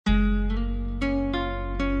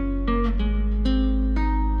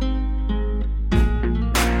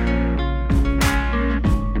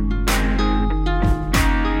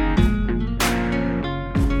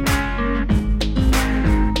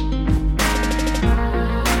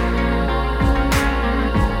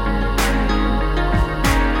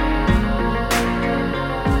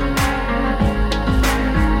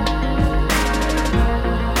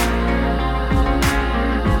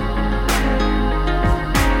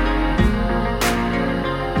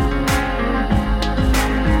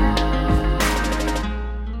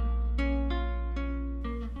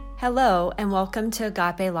Hello and welcome to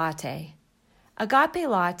Agape Latte. Agape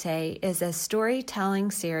Latte is a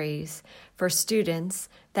storytelling series for students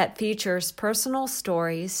that features personal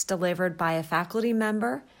stories delivered by a faculty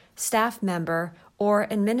member, staff member, or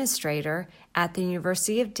administrator at the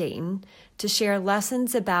University of Dayton to share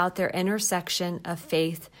lessons about their intersection of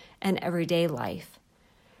faith and everyday life.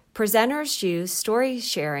 Presenters use story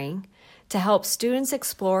sharing to help students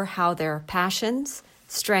explore how their passions,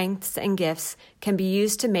 strengths, and gifts can be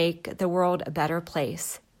used to make the world a better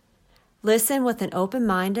place. Listen with an open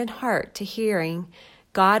mind and heart to hearing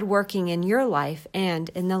God working in your life and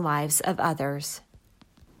in the lives of others.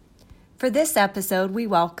 For this episode, we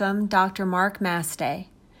welcome Dr. Mark Masthay.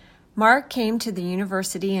 Mark came to the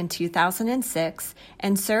university in 2006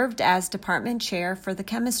 and served as department chair for the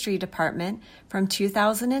chemistry department from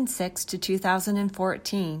 2006 to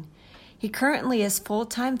 2014. He currently is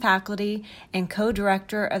full-time faculty and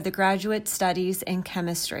co-director of the Graduate Studies in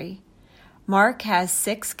Chemistry. Mark has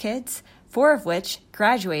 6 kids, 4 of which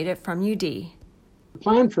graduated from UD. The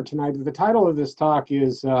plan for tonight, the title of this talk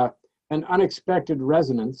is An Unexpected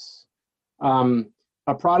Resonance, a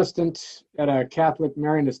Protestant at a Catholic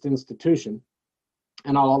Marianist institution.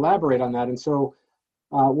 And I'll elaborate on that. And so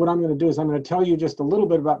what I'm going to do is I'm going to tell you just a little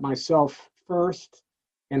bit about myself first,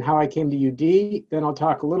 and how I came to UD. Then I'll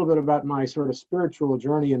talk a little bit about my sort of spiritual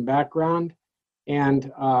journey and background, and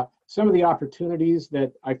some of the opportunities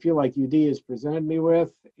that I feel like UD has presented me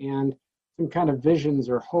with, and some kind of visions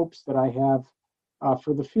or hopes that I have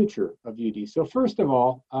for the future of UD. So first of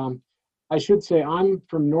all, I should say I'm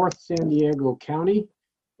from North San Diego County.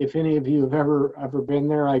 If any of you have ever been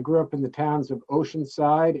there, I grew up in the towns of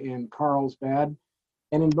Oceanside and Carlsbad.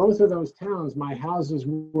 And in both of those towns, my houses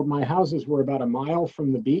were about a mile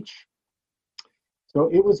from the beach. So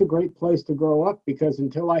it was a great place to grow up, because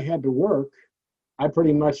until I had to work, I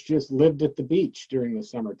pretty much just lived at the beach during the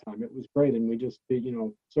summertime. It was great. And we just,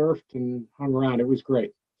 surfed and hung around. It was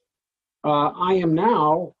great. I am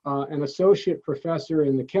now an associate professor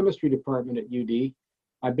in the chemistry department at UD.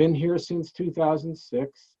 I've been here since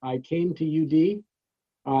 2006. I came to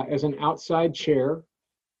UD as an outside chair.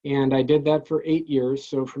 And I did that for 8 years,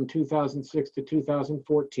 so from 2006 to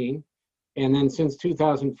 2014. And then since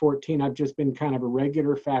 2014, I've just been kind of a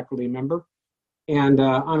regular faculty member. And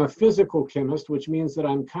I'm a physical chemist, which means that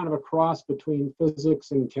I'm kind of a cross between physics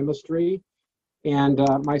and chemistry. And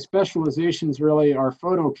my specializations really are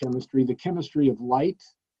photochemistry, the chemistry of light.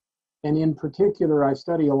 And in particular, I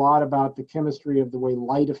study a lot about the chemistry of the way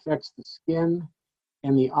light affects the skin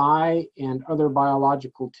and the eye and other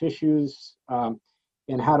biological tissues,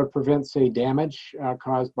 and how to prevent, say, damage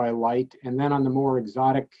caused by light. And then on the more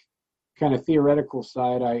exotic kind of theoretical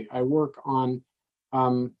side, I work on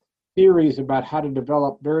theories about how to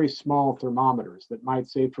develop very small thermometers that might,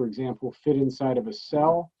 say, for example, fit inside of a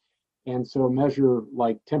cell, and so measure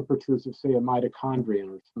like temperatures of, say, a mitochondrion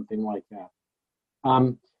or something like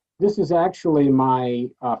that. This is actually my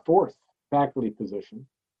 4th faculty position.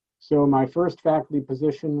 So my first faculty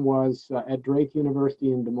position was at Drake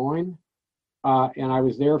University in Des Moines. And I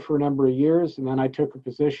was there for a number of years, and then I took a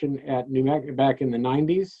position at New Mexico back in the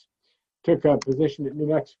 90s. Took a position at New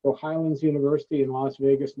Mexico Highlands University in Las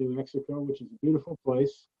Vegas, New Mexico, which is a beautiful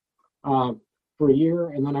place, for a year.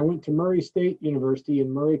 And then I went to Murray State University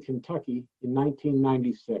in Murray, Kentucky in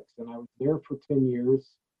 1996, and I was there for 10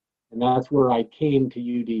 years, and that's where I came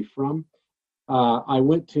to UD from. I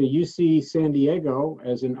went to UC San Diego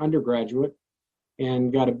as an undergraduate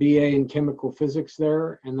and got a BA in chemical physics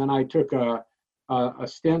there, and then I took a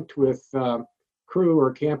stint with Cru,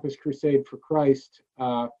 or Campus Crusade for Christ,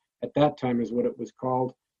 at that time is what it was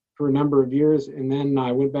called, for a number of years. And then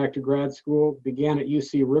I went back to grad school, began at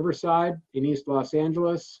UC Riverside in East Los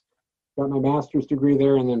Angeles, got my master's degree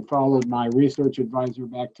there, and then followed my research advisor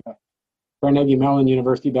back to Carnegie Mellon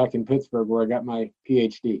University back in Pittsburgh, where I got my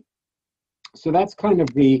PhD. So that's kind of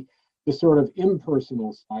the sort of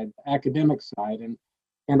impersonal side, the academic side.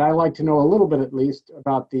 And I like to know a little bit, at least,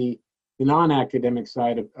 about the non-academic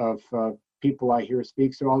side of people I hear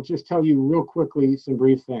speak. So I'll just tell you real quickly some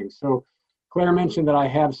brief things. So Claire mentioned that I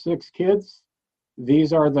have 6 kids.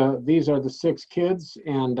 These are the 6 kids.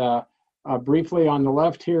 And briefly on the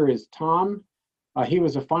left here is Tom. He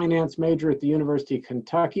was a finance major at the University of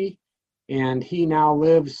Kentucky, and he now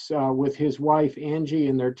lives with his wife Angie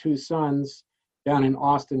and their 2 sons down in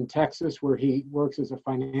Austin, Texas, where he works as a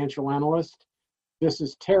financial analyst. This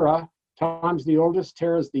is Tara. Tom's the oldest,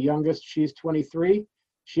 Tara's the youngest. She's 23.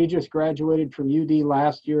 She just graduated from UD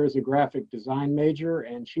last year as a graphic design major,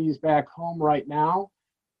 and she's back home right now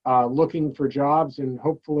looking for jobs, and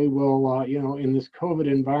hopefully will, in this COVID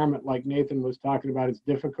environment, like Nathan was talking about, it's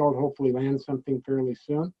difficult, hopefully land something fairly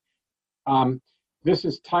soon. This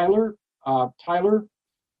is Tyler. Tyler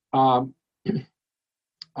um,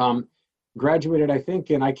 graduated, I think,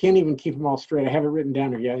 and I can't even keep them all straight. I have it written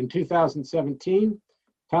down here. Yeah, in 2017.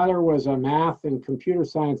 Tyler was a math and computer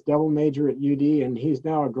science double major at UD, and he's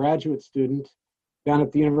now a graduate student down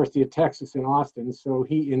at the University of Texas in Austin. So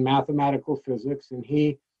he in mathematical physics, and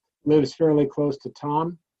he lives fairly close to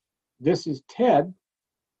Tom. This is Ted.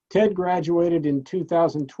 Ted graduated in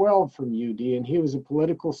 2012 from UD, and he was a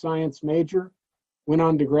political science major, went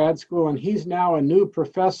on to grad school, and he's now a new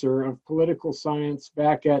professor of political science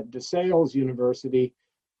back at DeSales University,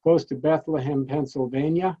 close to Bethlehem,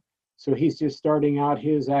 Pennsylvania. So he's just starting out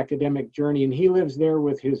his academic journey, and he lives there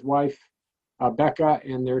with his wife, Becca,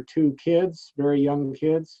 and their two kids, very young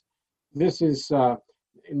kids. This is,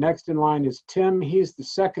 next in line is Tim. He's the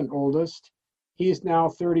second oldest. He's now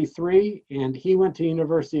 33, and he went to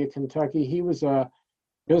University of Kentucky. He was a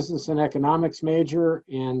business and economics major,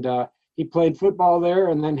 and he played football there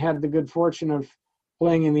and then had the good fortune of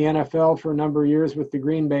playing in the NFL for a number of years with the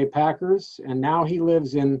Green Bay Packers. And now he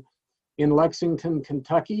lives in Lexington,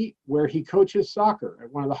 Kentucky, where he coaches soccer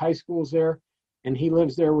at one of the high schools there. And he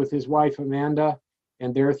lives there with his wife, Amanda,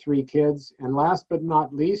 and their three kids. And last but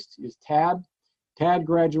not least is Tad. Tad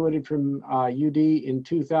graduated from UD in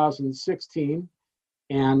 2016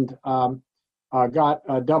 and got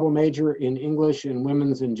a double major in English and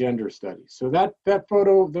women's and gender studies. So that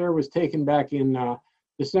photo there was taken back in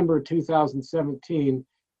December 2017.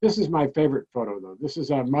 This is my favorite photo, though. This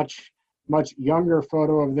is a much younger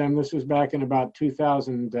photo of them. This was back in about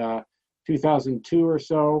 2002 or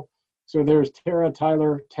so. So there's Tara,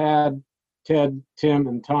 Tyler, Tad, Ted, Tim,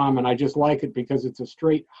 and Tom, and I just like it because it's a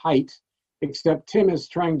straight height, except Tim is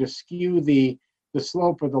trying to skew the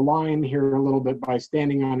slope of the line here a little bit by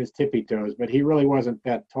standing on his tippy toes, but he really wasn't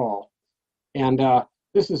that tall. And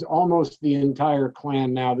this is almost the entire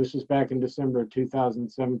clan now. This was back in December of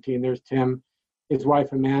 2017. There's Tim, his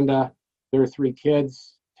wife Amanda, their three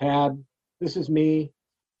kids, Tad. This is me.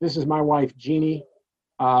 This is my wife Jeannie,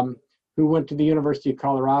 who went to the University of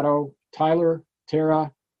Colorado. Tyler,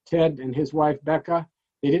 Tara, Ted, and his wife Becca.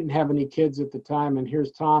 They didn't have any kids at the time. And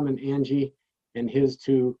here's Tom and Angie and his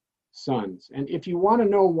two sons. And if you want to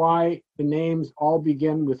know why the names all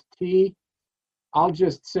begin with T, I'll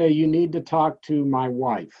just say you need to talk to my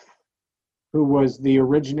wife, who was the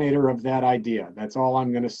originator of that idea. That's all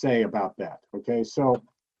I'm going to say about that. Okay, so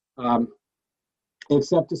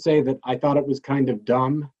except to say that I thought it was kind of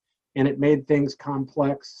dumb and it made things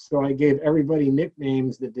complex. So I gave everybody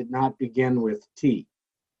nicknames that did not begin with T.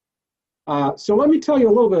 So let me tell you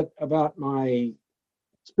a little bit about my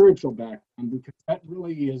spiritual background, because that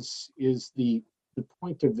really is the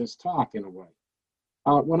point of this talk in a way.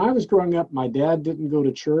 When I was growing up, my dad didn't go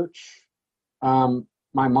to church. My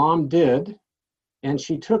mom did, and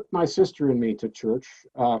she took my sister and me to church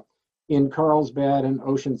in Carlsbad and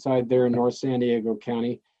Oceanside there in North San Diego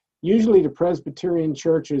County, usually to Presbyterian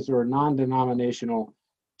churches or non-denominational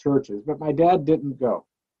churches, but my dad didn't go.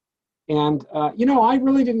 And, I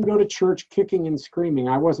really didn't go to church kicking and screaming.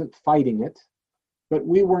 I wasn't fighting it, but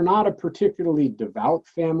we were not a particularly devout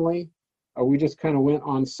family. We just kind of went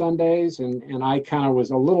on Sundays, and I kind of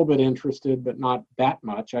was a little bit interested, but not that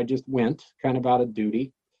much. I just went kind of out of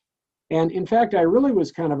duty. And in fact, I really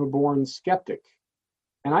was kind of a born skeptic.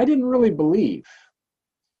 And I didn't really believe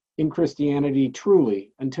in Christianity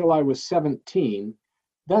truly until I was 17.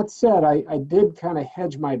 That said, I did kind of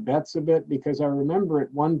hedge my bets a bit, because I remember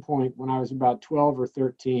at one point when I was about 12 or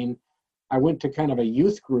 13, I went to kind of a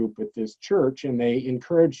youth group at this church, and they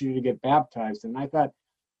encouraged you to get baptized. And I thought,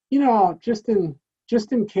 just in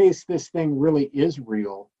case this thing really is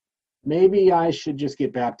real, maybe I should just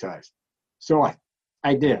get baptized. So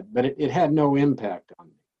I did, but it had no impact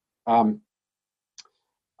on me.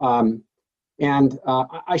 And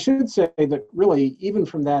I should say that really, even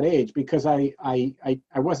from that age, because I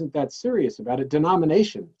wasn't that serious about it,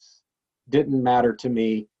 denominations didn't matter to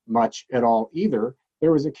me much at all either.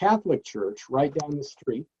 There was a Catholic church right down the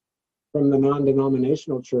street from the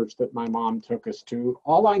non-denominational church that my mom took us to.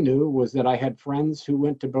 All I knew was that I had friends who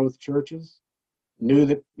went to both churches, knew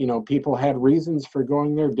that people had reasons for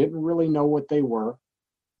going there, didn't really know what they were.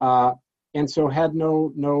 And so had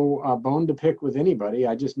no bone to pick with anybody.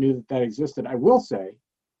 I just knew that existed. I will say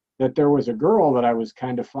that there was a girl that I was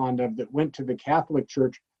kind of fond of that went to the Catholic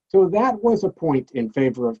Church. So that was a point in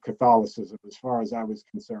favor of Catholicism as far as I was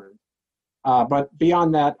concerned. But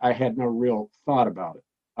beyond that, I had no real thought about it.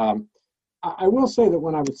 I will say that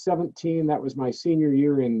when I was 17, that was my senior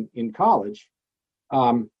year in college,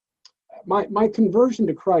 my conversion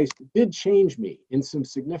to Christ did change me in some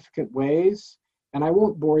significant ways. And I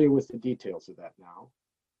won't bore you with the details of that now.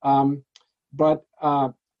 Um, but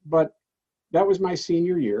that was my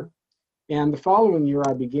senior year. And the following year,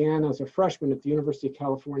 I began as a freshman at the University of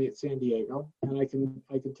California at San Diego. And I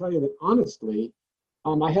can tell you that honestly,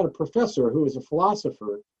 I had a professor who was a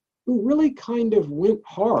philosopher who really kind of went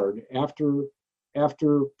hard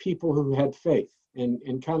after people who had faith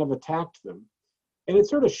and kind of attacked them. And it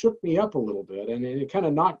sort of shook me up a little bit, and it kind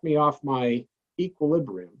of knocked me off my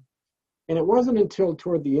equilibrium. And it wasn't until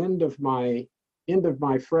toward the end of my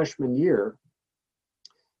freshman year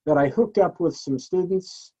that I hooked up with some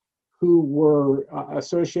students who were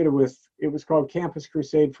associated with, it was called Campus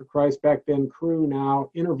Crusade for Christ back then, Cru now,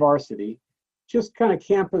 InterVarsity, just kind of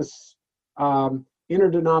campus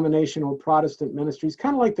interdenominational Protestant ministries,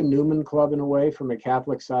 kind of like the Newman Club in a way from a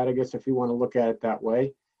Catholic side, I guess, if you want to look at it that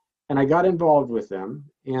way. And I got involved with them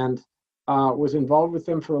and was involved with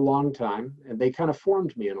them for a long time, and they kind of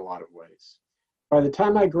formed me in a lot of ways. By the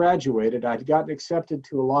time I graduated, I'd gotten accepted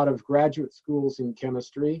to a lot of graduate schools in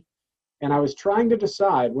chemistry, and I was trying to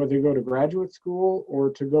decide whether to go to graduate school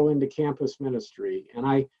or to go into campus ministry. And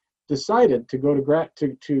I decided to go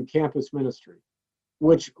to campus ministry,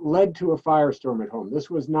 which led to a firestorm at home. This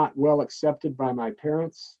was not well accepted by my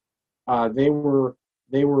parents. They were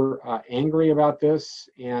angry about this,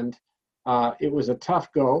 and it was a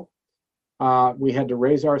tough go. We had to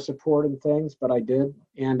raise our support and things, but I did.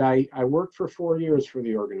 And I worked for 4 years for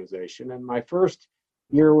the organization. And my first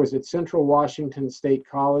year was at Central Washington State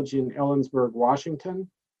College in Ellensburg,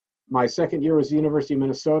 Washington. My second year was the University of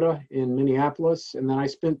Minnesota in Minneapolis. And then I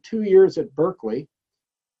spent 2 years at Berkeley.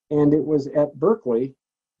 And it was at Berkeley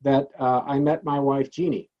that I met my wife,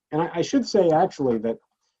 Jeannie. And I should say, actually, that,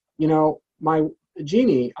 my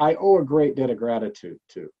Jeannie, I owe a great debt of gratitude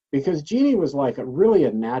to, because Jeannie was like really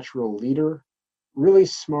a natural leader, really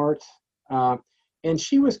smart, and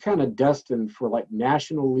she was kind of destined for like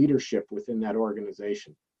national leadership within that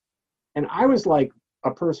organization. And I was like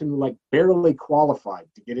a person who like barely qualified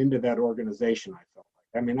to get into that organization, I felt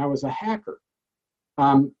like. I mean, I was a hacker.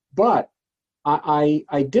 But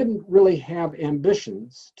I didn't really have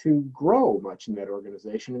ambitions to grow much in that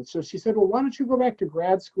organization. And so she said, well, why don't you go back to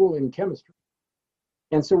grad school in chemistry?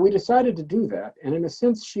 And so we decided to do that. And in a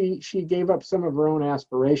sense, she gave up some of her own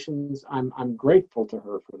aspirations. I'm grateful to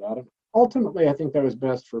her for that. And ultimately, I think that was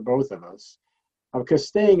best for both of us, because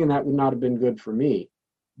staying in that would not have been good for me.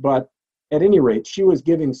 But at any rate, she was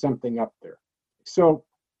giving something up there. So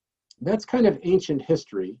that's kind of ancient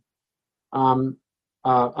history.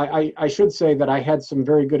 I should say that I had some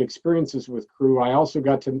very good experiences with Cru. I also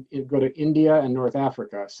got to go to India and North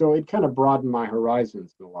Africa. So it kind of broadened my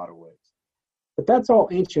horizons in a lot of ways. But that's all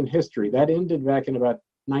ancient history. That ended back in about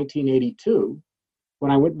 1982 when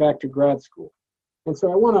I went back to grad school. And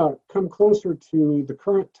so I want to come closer to the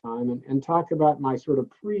current time and talk about my sort of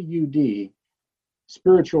pre-UD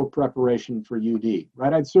spiritual preparation for UD,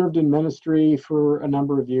 right? I'd served in ministry for a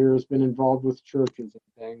number of years, been involved with churches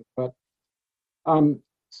and things, but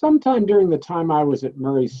sometime during the time I was at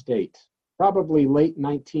Murray State, probably late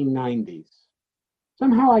 1990s,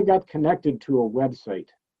 somehow I got connected to a website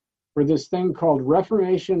for this thing called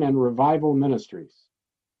Reformation and Revival Ministries.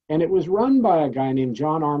 And it was run by a guy named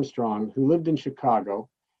John Armstrong who lived in Chicago.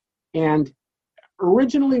 And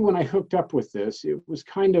originally when I hooked up with this, it was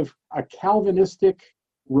kind of a Calvinistic,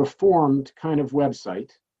 reformed kind of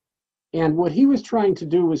website. And what he was trying to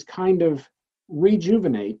do was kind of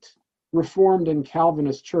rejuvenate Reformed and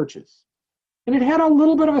Calvinist churches. And it had a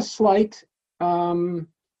little bit of a slight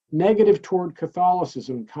negative toward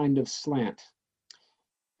Catholicism kind of slant.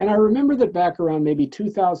 And I remember that back around maybe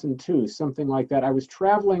 2002, something like that, I was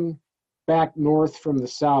traveling back north from the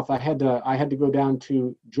south. I had to go down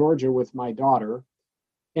to Georgia with my daughter.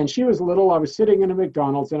 And she was little. I was sitting in a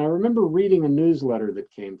McDonald's, and I remember reading a newsletter that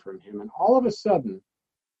came from him. And all of a sudden,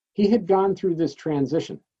 he had gone through this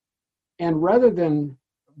transition. And rather than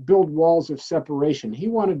build walls of separation, he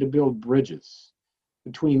wanted to build bridges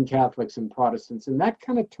between Catholics and Protestants. And that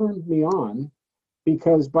kind of turned me on,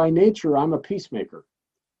 because by nature, I'm a peacemaker.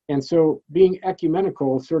 And so being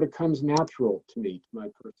ecumenical sort of comes natural to me, to my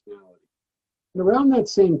personality. And around that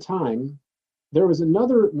same time, there was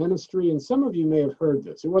another ministry, and some of you may have heard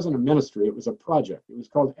this. It wasn't a ministry, it was a project. It was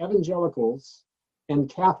called Evangelicals and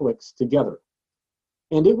Catholics Together.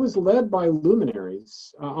 And it was led by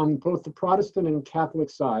luminaries on both the Protestant and Catholic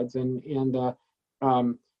sides. And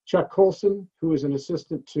Chuck Colson, who was an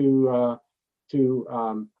assistant to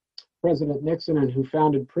President Nixon and who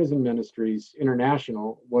founded Prison Ministries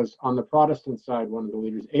International, was on the Protestant side one of the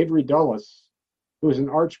leaders. Avery Dulles, who was an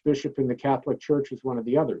archbishop in the Catholic Church, was one of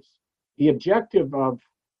the others. The objective of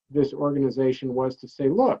this organization was to say,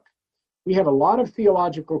 look, we have a lot of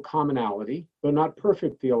theological commonality, though not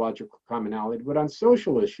perfect theological commonality, but on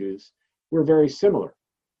social issues, we're very similar.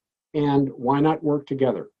 And why not work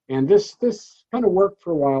together? And this kind of worked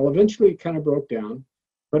for a while. Eventually, it kind of broke down,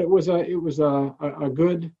 but it was a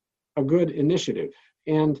good initiative.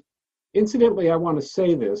 And incidentally, I want to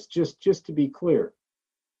say this just to be clear.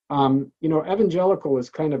 Evangelical is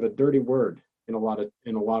kind of a dirty word in a lot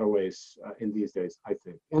of ways in these days, I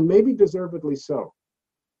think, and maybe deservedly so,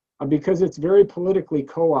 because it's very politically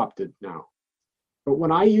co-opted now. But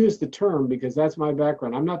when I use the term, because that's my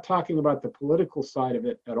background, I'm not talking about the political side of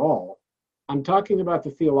it at all. I'm talking about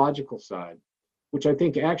the theological side, which I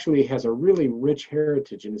think actually has a really rich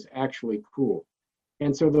heritage and is actually cool.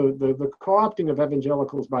 And so the co-opting of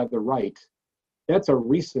evangelicals by the right, that's a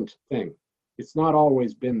recent thing. It's not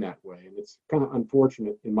always been that way, and it's kind of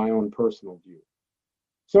unfortunate in my own personal view.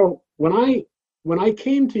 So when I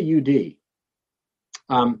came to UD,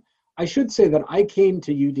 I should say that I came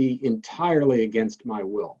to UD entirely against my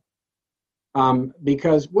will,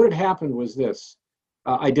 because what had happened was this.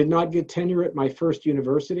 I did not get tenure at my first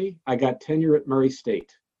university. I got tenure at Murray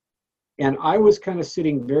State. And I was kind of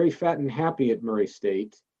sitting very fat and happy at Murray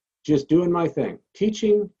State, just doing my thing,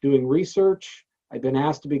 teaching, doing research. I'd been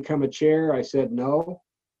asked to become a chair. I said no.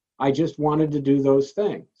 I just wanted to do those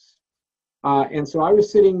things. And so I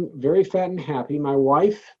was sitting very fat and happy. My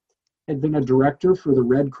wife had been a director for the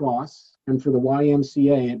Red Cross and for the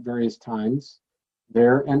YMCA at various times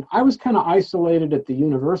there. And I was kind of isolated at the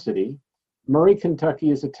university. Murray, Kentucky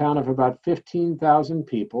is a town of about 15,000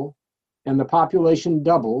 people, and the population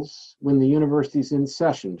doubles when the university's in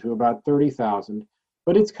session to about 30,000.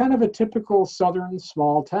 But it's kind of a typical southern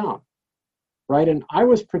small town, right? And I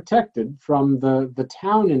was protected from the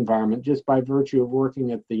town environment just by virtue of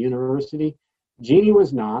working at the university. Jeannie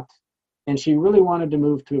was not. And she really wanted to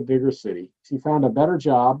move to a bigger city. She found a better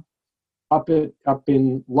job up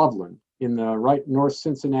in Loveland, in the right North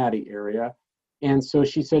Cincinnati area. And so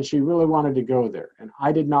she said she really wanted to go there. And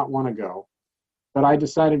I did not want to go. But I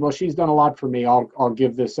decided, well, she's done a lot for me. I'll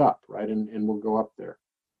give this up, right? And we'll go up there.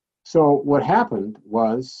 So what happened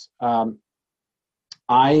was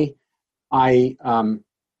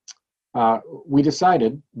we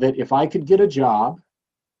decided that if I could get a job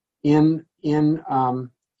in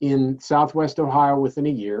Southwest Ohio within a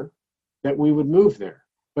year, that we would move there.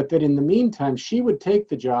 But that in the meantime, she would take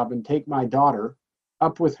the job and take my daughter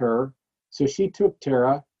up with her. So she took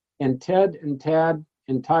Tara, and Ted and Tad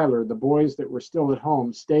and Tyler, the boys that were still at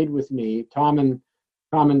home, stayed with me. Tom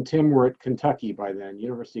and Tim were at Kentucky by then,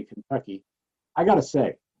 University of Kentucky. I got to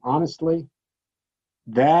say, honestly,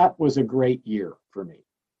 that was a great year for me.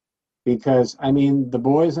 Because, I mean, the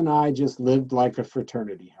boys and I just lived like a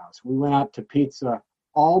fraternity house. We went out to pizza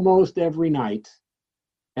almost every night.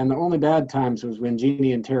 And the only bad times was when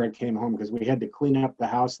Jeannie and Tara came home, because we had to clean up the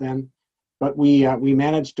house then. But we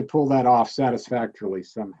managed to pull that off satisfactorily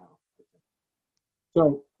somehow.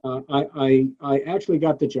 So I actually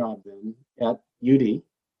got the job then at UD,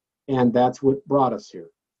 and that's what brought us here.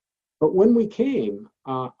 But when we came,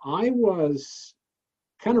 I was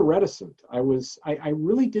kind of reticent. I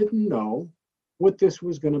really didn't know what this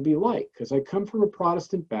was going to be like, because I come from a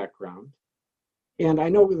Protestant background, and I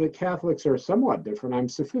know the Catholics are somewhat different. I'm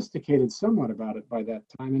sophisticated somewhat about it by that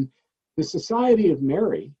time, and the Society of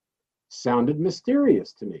Mary sounded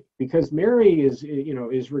mysterious to me, because Mary is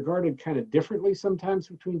regarded kind of differently sometimes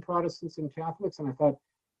between Protestants and Catholics, and I thought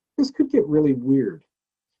this could get really weird.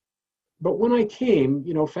 But when I came,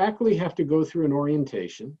 faculty have to go through an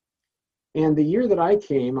orientation. And the year that I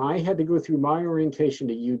came, I had to go through my orientation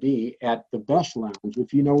to UD at the Besh Lounge,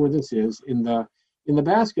 if you know where this is, in the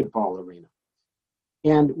basketball arena.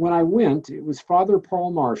 And when I went, it was Father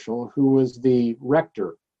Paul Marshall, who was the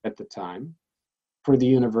rector at the time for the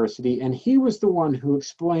university, and he was the one who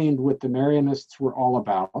explained what the Marianists were all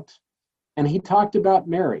about. And he talked about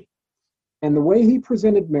Mary. And the way he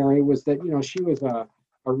presented Mary was that, she was a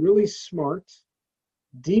really smart,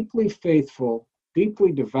 deeply faithful,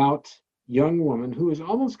 deeply devout young woman who was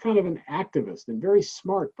almost kind of an activist and very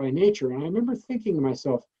smart by nature. And I remember thinking to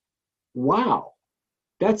myself, wow,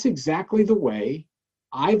 that's exactly the way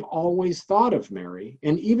I've always thought of Mary.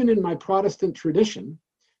 And even in my Protestant tradition,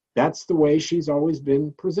 that's the way she's always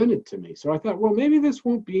been presented to me. So I thought, well, maybe this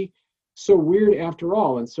won't be so weird after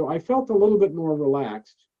all. And so I felt a little bit more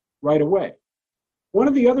relaxed right away. One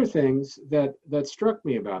of the other things that struck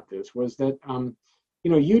me about this was that,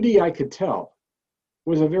 UD, I could tell,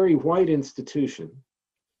 was a very white institution.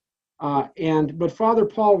 But Father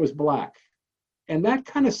Paul was Black. And that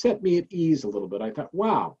kind of set me at ease a little bit. I thought,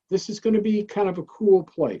 wow, this is going to be kind of a cool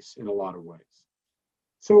place in a lot of ways.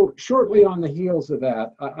 So shortly on the heels of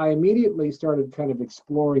that, I immediately started kind of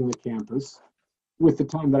exploring the campus with the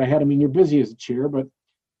time that I had. I mean, you're busy as a chair, but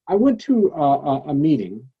I went to a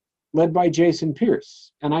meeting led by Jason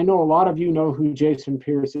Pierce. And I know a lot of you know who Jason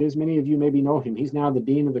Pierce is. Many of you maybe know him. He's now the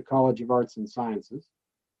Dean of the College of Arts and Sciences.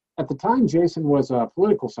 At the time, Jason was a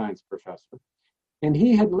political science professor, and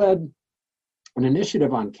he had led an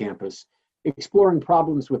initiative on campus exploring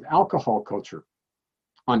problems with alcohol culture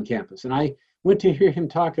on campus. And I went to hear him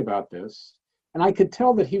talk about this, and I could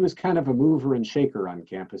tell that he was kind of a mover and shaker on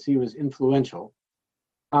campus. He was influential.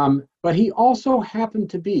 But he also happened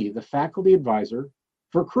to be the faculty advisor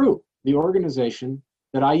for CREW, the organization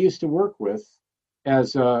that I used to work with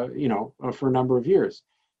as for a number of years.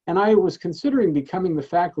 And I was considering becoming the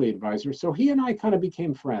faculty advisor. So he and I kind of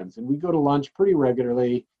became friends, and we go to lunch pretty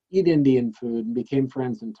regularly, eat Indian food, and became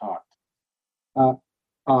friends and talked.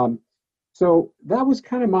 So that was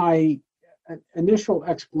kind of my initial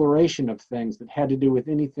exploration of things that had to do with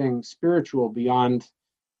anything spiritual beyond,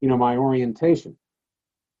 my orientation.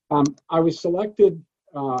 I was selected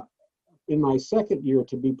in my second year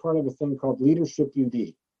to be part of a thing called Leadership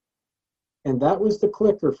UD. And that was the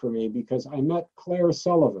clicker for me because I met Claire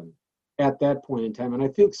Sullivan at that point in time. And I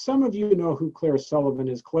think some of you know who Claire Sullivan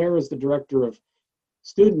is. Claire is the director of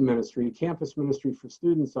student ministry, campus ministry for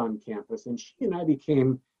students on campus. And she and I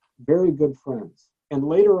became very good friends. And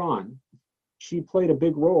later on, she played a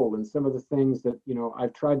big role in some of the things that,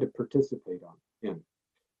 I've tried to participate in.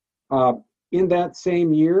 In that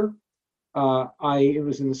same year, it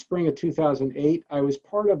was in the spring of 2008, I was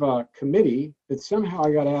part of a committee that somehow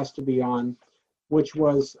I got asked to be on, which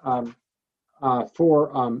was it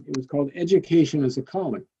was called Education as a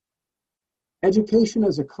Calling. Education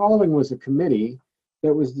as a Calling was a committee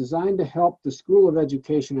that was designed to help the School of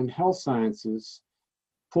Education and Health Sciences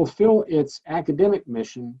fulfill its academic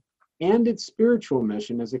mission and its spiritual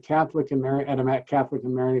mission as a Catholic and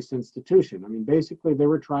Marianist institution. I mean, basically, they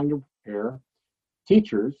were trying to prepare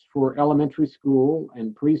teachers for elementary school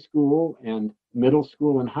and preschool and middle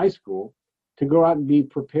school and high school to go out and be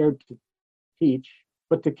prepared to teach,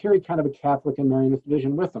 but to carry kind of a Catholic and Marianist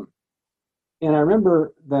vision with them. And I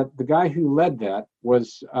remember that the guy who led that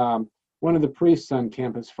was one of the priests on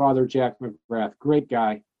campus, Father Jack McGrath, great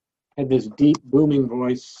guy, had this deep, booming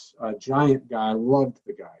voice, giant guy. I loved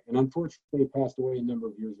the guy. And unfortunately, he passed away a number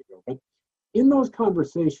of years ago. But in those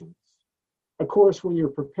conversations, of course, when you're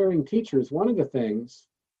preparing teachers, one of the things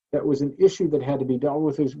that was an issue that had to be dealt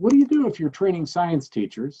with is, what do you do if you're training science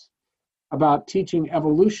teachers about teaching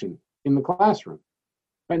evolution in the classroom?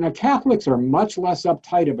 Right now, Catholics are much less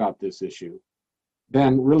uptight about this issue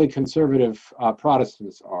than really conservative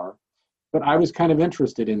Protestants are. But I was kind of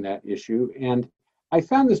interested in that issue. And I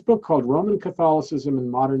found this book called Roman Catholicism and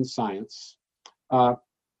Modern Science, a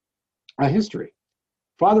history.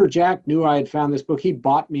 Father Jack knew I had found this book. He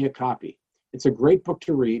bought me a copy. It's a great book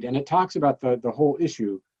to read, and it talks about the whole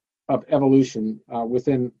issue of evolution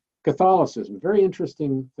within Catholicism. Very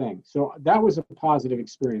interesting thing. So that was a positive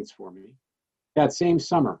experience for me. That same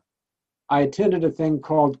summer, I attended a thing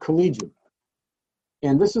called Collegium.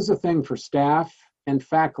 And this is a thing for staff and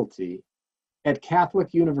faculty at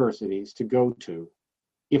Catholic universities to go to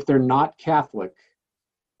if they're not Catholic,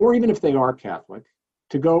 or even if they are Catholic,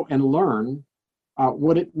 to go and learn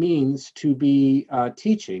what it means to be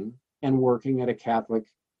teaching and working at a Catholic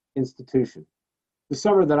institution. The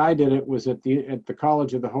summer that I did it was at the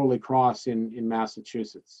College of the Holy Cross in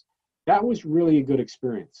Massachusetts. That was really a good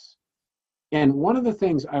experience. And one of the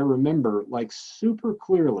things I remember like super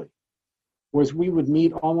clearly was we would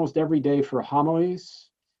meet almost every day for homilies.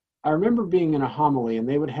 I remember being in a homily and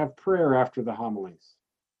they would have prayer after the homilies.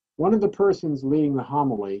 One of the persons leading the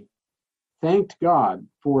homily thanked God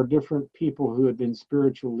for different people who had been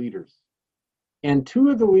spiritual leaders. And two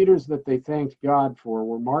of the leaders that they thanked God for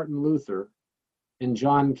were Martin Luther and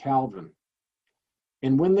John Calvin.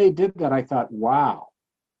 And when they did that, I thought, wow,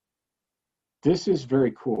 this is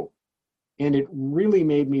very cool. And it really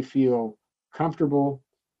made me feel comfortable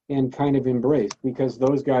and kind of embraced because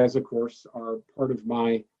those guys, of course, are part of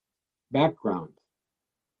my background.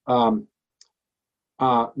 Not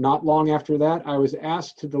long after that, I was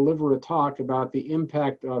asked to deliver a talk about the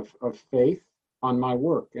impact of faith on my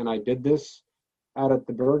work. And I did this out at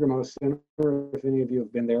the Bergamo Center, if any of you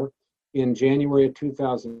have been there, in January of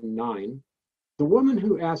 2009. The woman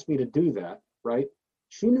who asked me to do that, right,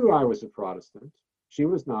 she knew I was a Protestant. She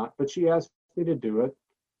was not, but she asked me to do it.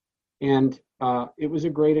 And it was a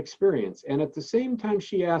great experience. And at the same time,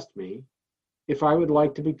 she asked me if I would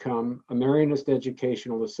like to become a Marianist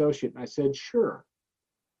Educational Associate. And I said, sure.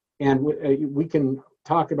 And we can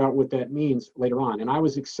talk about what that means later on. And I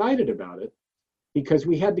was excited about it because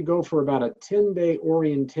we had to go for about a 10-day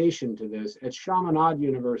orientation to this at Chaminade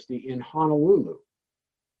University in Honolulu.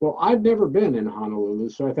 Well, I've never been in Honolulu,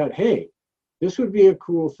 so I thought, hey, this would be a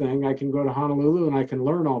cool thing. I can go to Honolulu and I can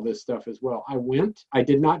learn all this stuff as well. I went. I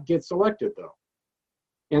did not get selected, though.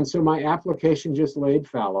 And so my application just laid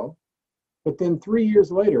fallow. But then 3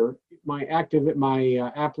 years later, my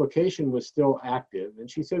application was still active. And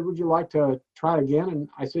she said, would you like to try again? And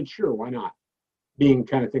I said, sure, why not? Being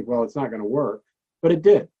kind of think, well, it's not going to work. But it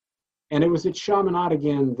did. And it was at Chaminade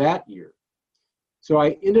again that year. So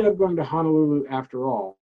I ended up going to Honolulu after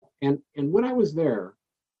all. And when I was there,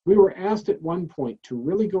 we were asked at one point to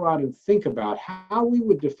really go out and think about how we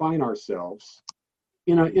would define ourselves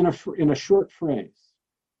in a short phrase.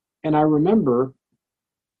 And I remember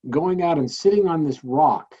going out and sitting on this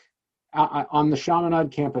rock on the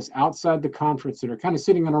Chaminade campus outside the conference center, kind of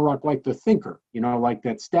sitting on a rock like the thinker, like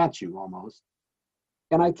that statue almost.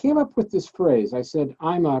 And I came up with this phrase. I said,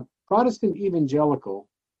 I'm a Protestant evangelical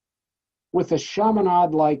with a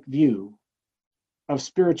Chaminade-like view of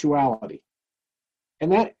spirituality.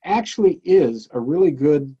 And that actually is a really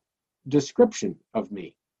good description of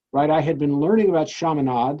me, right? I had been learning about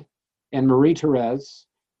Chaminade and Marie Therese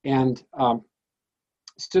and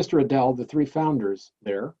Sister Adele, the three founders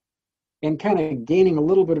there, and kind of gaining a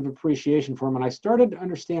little bit of appreciation for them. And I started to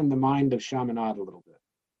understand the mind of Chaminade a little bit.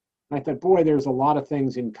 And I thought, boy, there's a lot of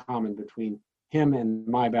things in common between him and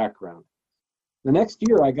my background. The next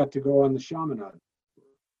year, I got to go on the Chaminade,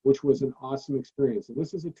 which was an awesome experience. And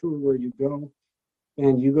this is a tour where you go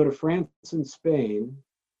to France and Spain,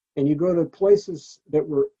 and you go to places that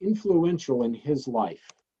were influential in his life,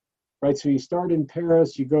 right? So you start in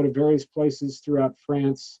Paris, you go to various places throughout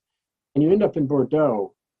France, and you end up in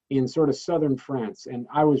Bordeaux in sort of southern France. And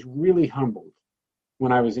I was really humbled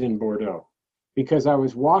when I was in Bordeaux, because I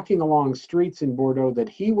was walking along streets in Bordeaux that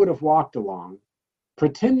he would have walked along,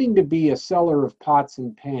 pretending to be a seller of pots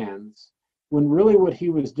and pans, when really what he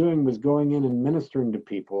was doing was going in and ministering to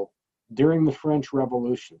people during the French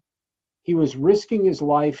Revolution. He was risking his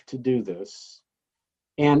life to do this.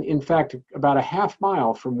 And in fact, about a half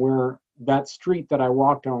mile from where that street that I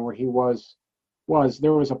walked on where he was,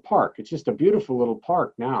 there was a park. It's just a beautiful little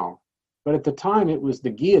park now. But at the time, it was the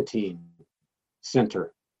guillotine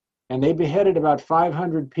center. And they beheaded about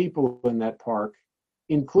 500 people in that park,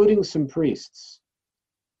 including some priests.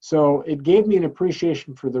 So it gave me an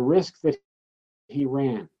appreciation for the risk that he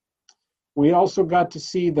ran. We also got to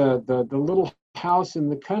see the little house in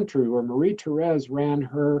the country where Marie Therese ran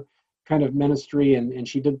her kind of ministry, and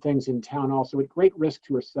she did things in town also at great risk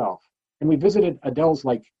to herself. And we visited Adele's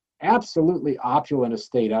absolutely opulent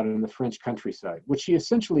estate out in the French countryside, which she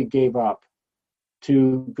essentially gave up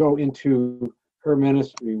to go into her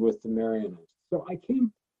ministry with the Marianists. So I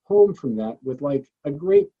came home from that with a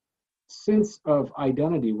great sense of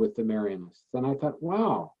identity with the Marianists. And I thought,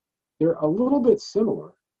 wow, they're a little bit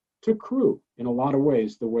similar to Cru in a lot of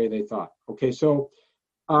ways, the way they thought. Okay, so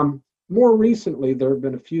more recently, there have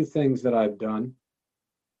been a few things that I've done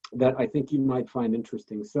that I think you might find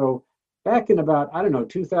interesting. So back in about,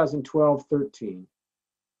 2012, 13,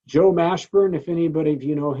 Joe Mashburn, if anybody of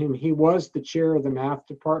you know him, he was the chair of the math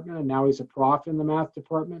department, and now he's a prof in the math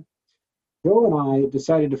department. Joe and I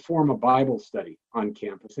decided to form a Bible study on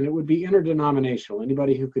campus, and it would be interdenominational.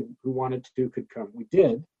 Anybody who wanted to could come. We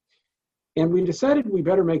did. And we decided we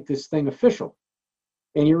better make this thing official.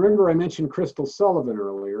 And you remember I mentioned Crystal Sullivan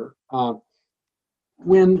earlier.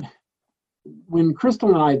 When Crystal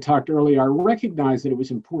and I had talked earlier, I recognized that it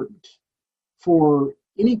was important for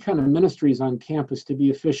any kind of ministries on campus to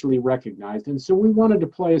be officially recognized. And so we wanted to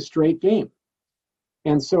play a straight game.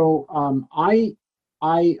 And so I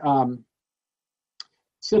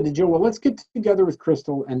said to Joe, well, let's get together with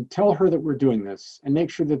Crystal and tell her that we're doing this and make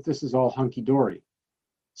sure that this is all hunky-dory.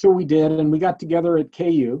 So we did, and we got together at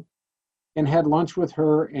KU and had lunch with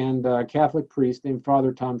her and a Catholic priest named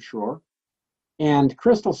Father Tom Shore. And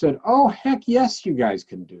Crystal said, oh, heck yes, you guys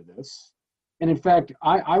can do this. And in fact,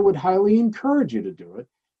 I would highly encourage you to do it.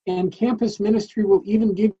 And campus ministry will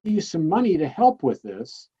even give you some money to help with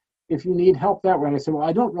this if you need help that way. And I said, well,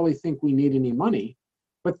 I don't really think we need any money,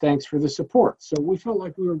 but thanks for the support. So we felt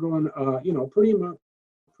like we were going,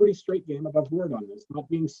 pretty straight game above board on this, not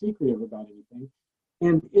being secretive about anything.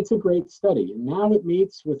 And it's a great study. And now it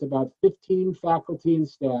meets with about 15 faculty and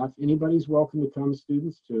staff. Anybody's welcome to come,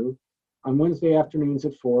 students too, on Wednesday afternoons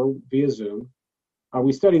at 4 via Zoom.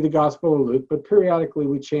 We study the Gospel of Luke, but periodically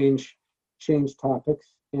we change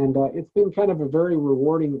topics. And it's been kind of a very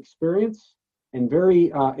rewarding experience and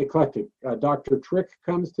very eclectic. Dr. Trick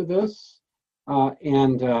comes to this,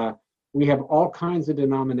 and we have all kinds of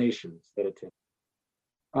denominations that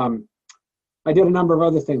attend. I did a number of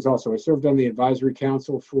other things also. I served on the advisory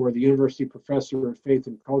council for the university professor of faith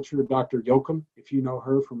and culture, Dr. Yoakum, if you know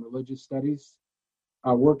her from religious studies.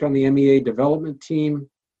 I worked on the MEA development team,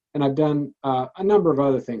 and I've done a number of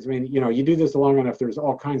other things. I mean, you do this long enough, there's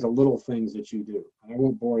all kinds of little things that you do. I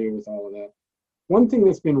won't bore you with all of that. One thing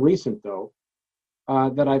that's been recent, though,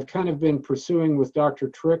 that I've kind of been pursuing with Dr.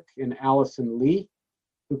 Trick and Allison Lee,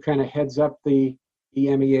 who kind of heads up the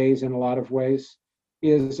MEAs in a lot of ways,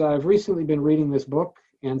 is I've recently been reading this book,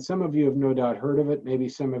 and some of you have no doubt heard of it. Maybe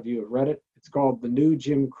some of you have read it. It's called The New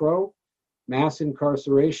Jim Crow, Mass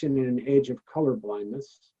Incarceration in an Age of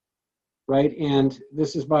Colorblindness, right? And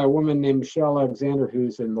this is by a woman named Michelle Alexander,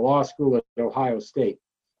 who's in the law school at Ohio State.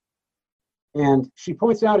 And she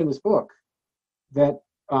points out in this book that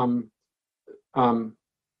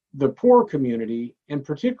the poor community, and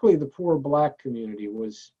particularly the poor Black community,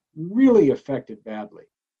 was really affected badly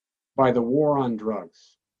by the war on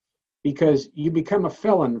drugs, because you become a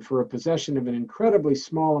felon for a possession of an incredibly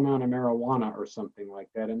small amount of marijuana or something like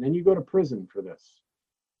that, and then you go to prison for this.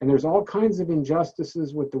 And there's all kinds of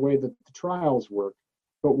injustices with the way that the trials work,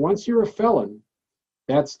 but once you're a felon,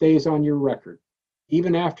 that stays on your record,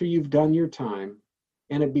 even after you've done your time,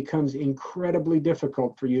 and it becomes incredibly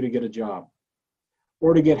difficult for you to get a job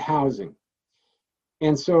or to get housing.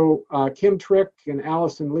 And so Kim Trick and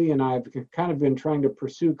Allison Lee and I have kind of been trying to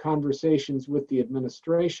pursue conversations with the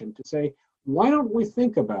administration to say, why don't we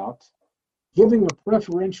think about giving a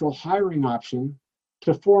preferential hiring option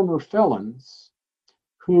to former felons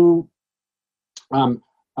who,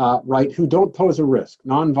 who don't pose a risk,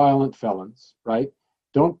 nonviolent felons, right?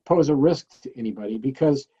 Don't pose a risk to anybody,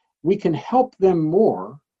 because we can help them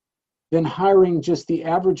more than hiring just the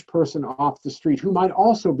average person off the street who might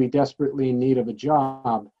also be desperately in need of a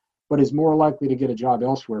job, but is more likely to get a job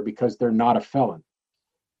elsewhere because they're not a felon.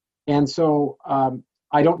 And so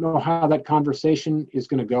I don't know how that conversation is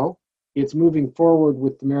going to go. It's moving forward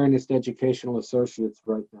with the Marianist Educational Associates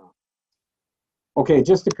right now. Okay,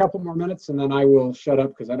 just a couple more minutes and then I will shut up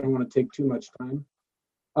because I don't want to take too much time.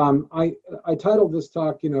 I titled this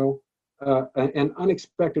talk, An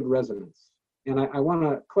Unexpected Resonance. And I want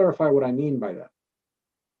to clarify what I mean by that.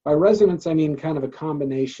 By resonance, I mean kind of a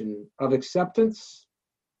combination of acceptance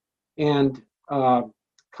and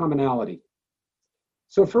commonality.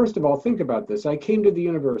 So first of all, think about this. I came to the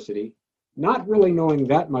university not really knowing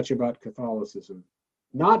that much about Catholicism,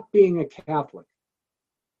 not being a Catholic.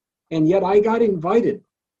 And yet I got invited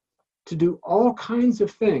to do all kinds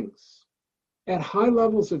of things at high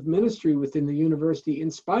levels of ministry within the university,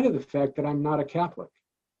 in spite of the fact that I'm not a Catholic.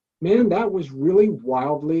 Man, that was really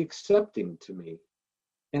wildly accepting to me,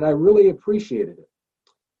 and I really appreciated it.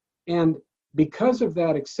 And because of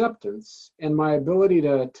that acceptance and my ability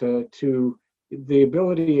the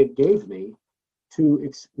ability it gave me to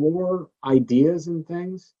explore ideas and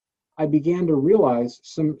things, I began to realize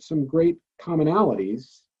some great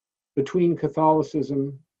commonalities between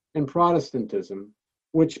Catholicism and Protestantism,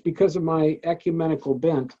 which, because of my ecumenical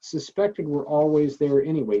bent, suspected were always there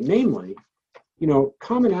anyway, namely,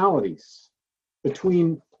 commonalities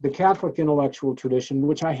between the Catholic intellectual tradition,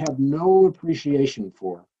 which I had no appreciation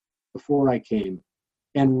for before I came,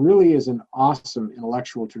 and really is an awesome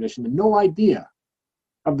intellectual tradition, and no idea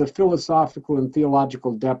of the philosophical and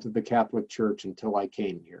theological depth of the Catholic Church until I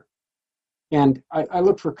came here. And I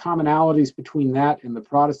look for commonalities between that and the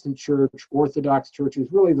Protestant Church, Orthodox churches,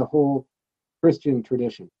 really the whole Christian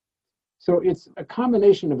tradition. So it's a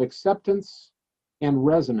combination of acceptance and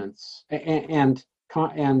resonance and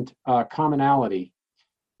commonality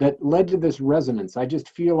that led to this resonance. I just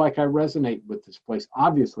feel like I resonate with this place.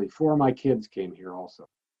 Obviously, 4 of my kids came here also.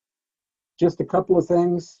 Just a couple of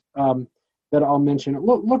things that I'll mention.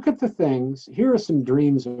 Look at the things. Here are some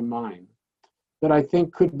dreams of mine that I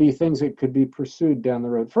think could be things that could be pursued down the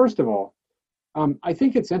road. First of all, I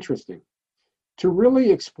think it's interesting to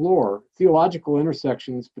really explore theological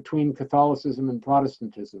intersections between Catholicism and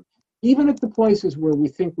Protestantism, even at the places where we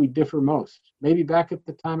think we differ most, maybe back at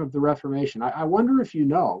the time of the Reformation. I wonder if you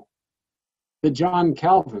know that John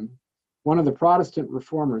Calvin, one of the Protestant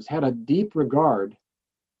reformers, had a deep regard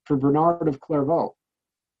for Bernard of Clairvaux,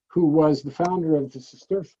 who was the founder of the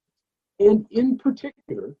Cistercians, and in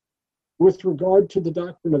particular, with regard to the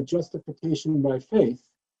doctrine of justification by faith,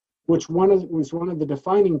 which was one of the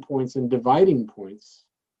defining points and dividing points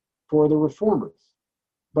for the reformers.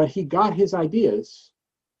 But he got his ideas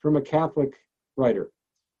from a Catholic writer.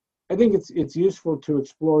 I think it's useful to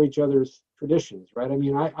explore each other's traditions, right? I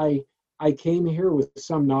mean, I came here with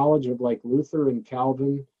some knowledge of like Luther and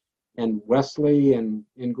Calvin and Wesley and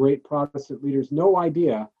great Protestant leaders, no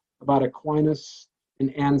idea about Aquinas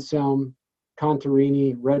and Anselm,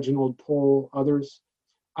 Contarini, Reginald Pole, others.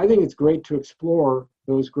 I think it's great to explore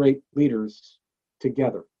those great leaders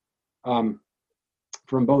together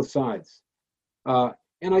from both sides.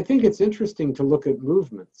 And I think it's interesting to look at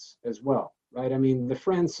movements as well, right? I mean, the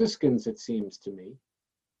Franciscans, it seems to me,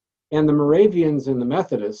 and the Moravians and the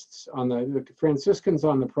Methodists, on the Franciscans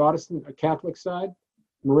on the Protestant Catholic side,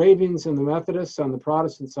 Moravians and the Methodists on the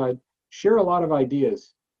Protestant side share a lot of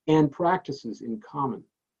ideas and practices in common.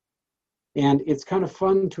 And it's kind of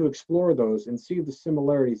fun to explore those and see the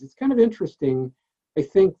similarities. It's kind of interesting, I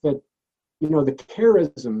think, that, you know, the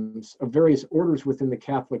charisms of various orders within the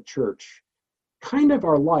Catholic Church kind of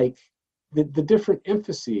are like the different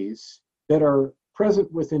emphases that are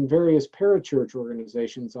present within various parachurch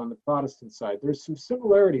organizations on the Protestant side. There's some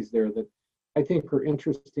similarities there that I think are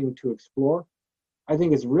interesting to explore. I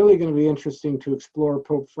think it's really going to be interesting to explore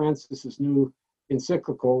Pope Francis's new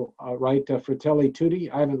encyclical, Fratelli Tutti.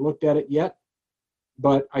 I haven't looked at it yet,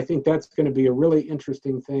 but I think that's going to be a really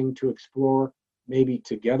interesting thing to explore, maybe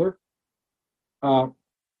together.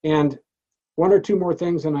 And one or two more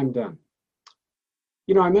things and I'm done.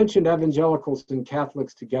 You know, I mentioned evangelicals and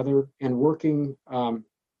Catholics together and working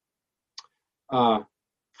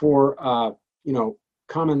for,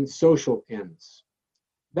 common social ends.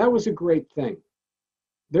 That was a great thing.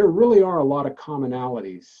 There really are a lot of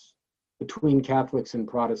commonalities between Catholics and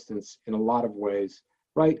Protestants in a lot of ways,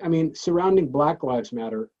 right? I mean, surrounding Black Lives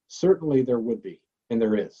Matter, certainly there would be, and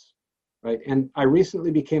there is, right? And I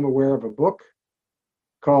recently became aware of a book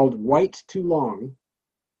called White Too Long,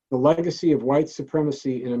 The Legacy of White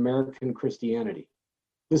Supremacy in American Christianity.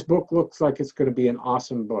 This book looks like it's going to be an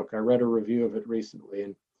awesome book. I read a review of it recently,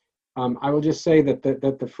 and I will just say that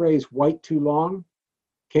the phrase white too long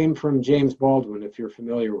came from James Baldwin, if you're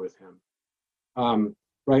familiar with him,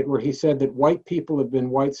 right, where he said that white people have been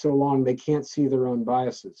white so long they can't see their own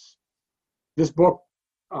biases. This book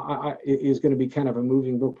is going to be kind of a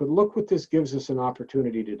moving book, but look what this gives us an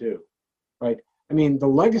opportunity to do, right? I mean, the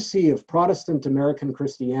legacy of Protestant American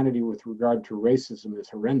Christianity with regard to racism is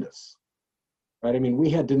horrendous, right? I mean, we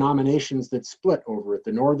had denominations that split over it,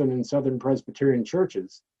 the Northern and Southern Presbyterian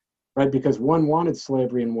churches, right? Because one wanted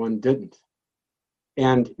slavery and one didn't.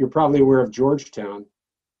 And you're probably aware of Georgetown.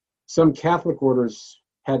 Some Catholic orders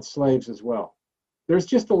had slaves as well. There's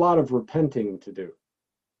just a lot of repenting to do.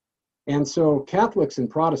 And so Catholics and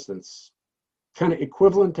Protestants, kind of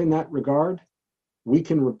equivalent in that regard, we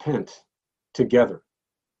can repent together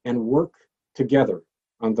and work together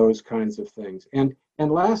on those kinds of things. And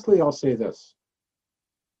lastly, I'll say this.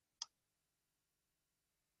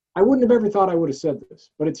 I wouldn't have ever thought I would have said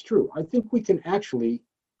this, but it's true. I think we can actually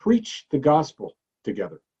preach the gospel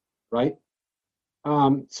together, right?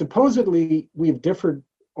 Supposedly, we've differed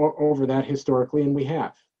over that historically, and we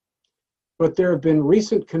have. But there have been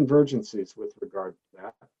recent convergences with regard to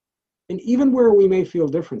that. And even where we may feel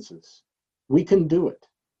differences, we can do it.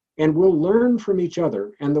 And we'll learn from each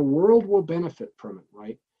other, and the world will benefit from it,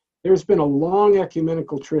 right? There's been a long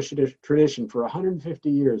ecumenical tradition for 150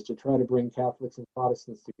 years to try to bring Catholics and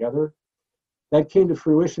Protestants together. That came to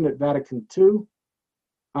fruition at Vatican II,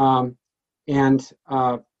 and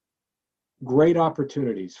great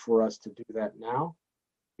opportunities for us to do that now.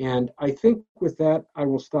 And I think with that, I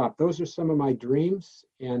will stop. Those are some of my dreams,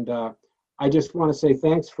 and I just want to say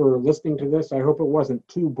thanks for listening to this. I hope it wasn't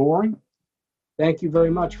too boring. Thank you very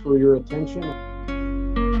much for your attention.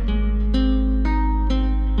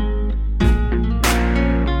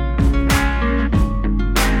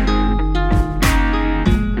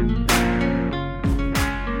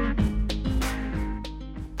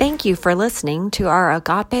 Thank you for listening to our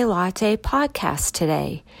Agape Latte podcast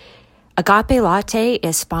today. Agape Latte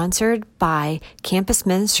is sponsored by Campus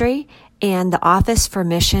Ministry and the Office for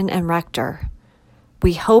Mission and Rector.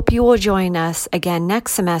 We hope you will join us again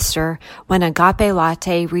next semester when Agape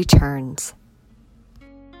Latte returns.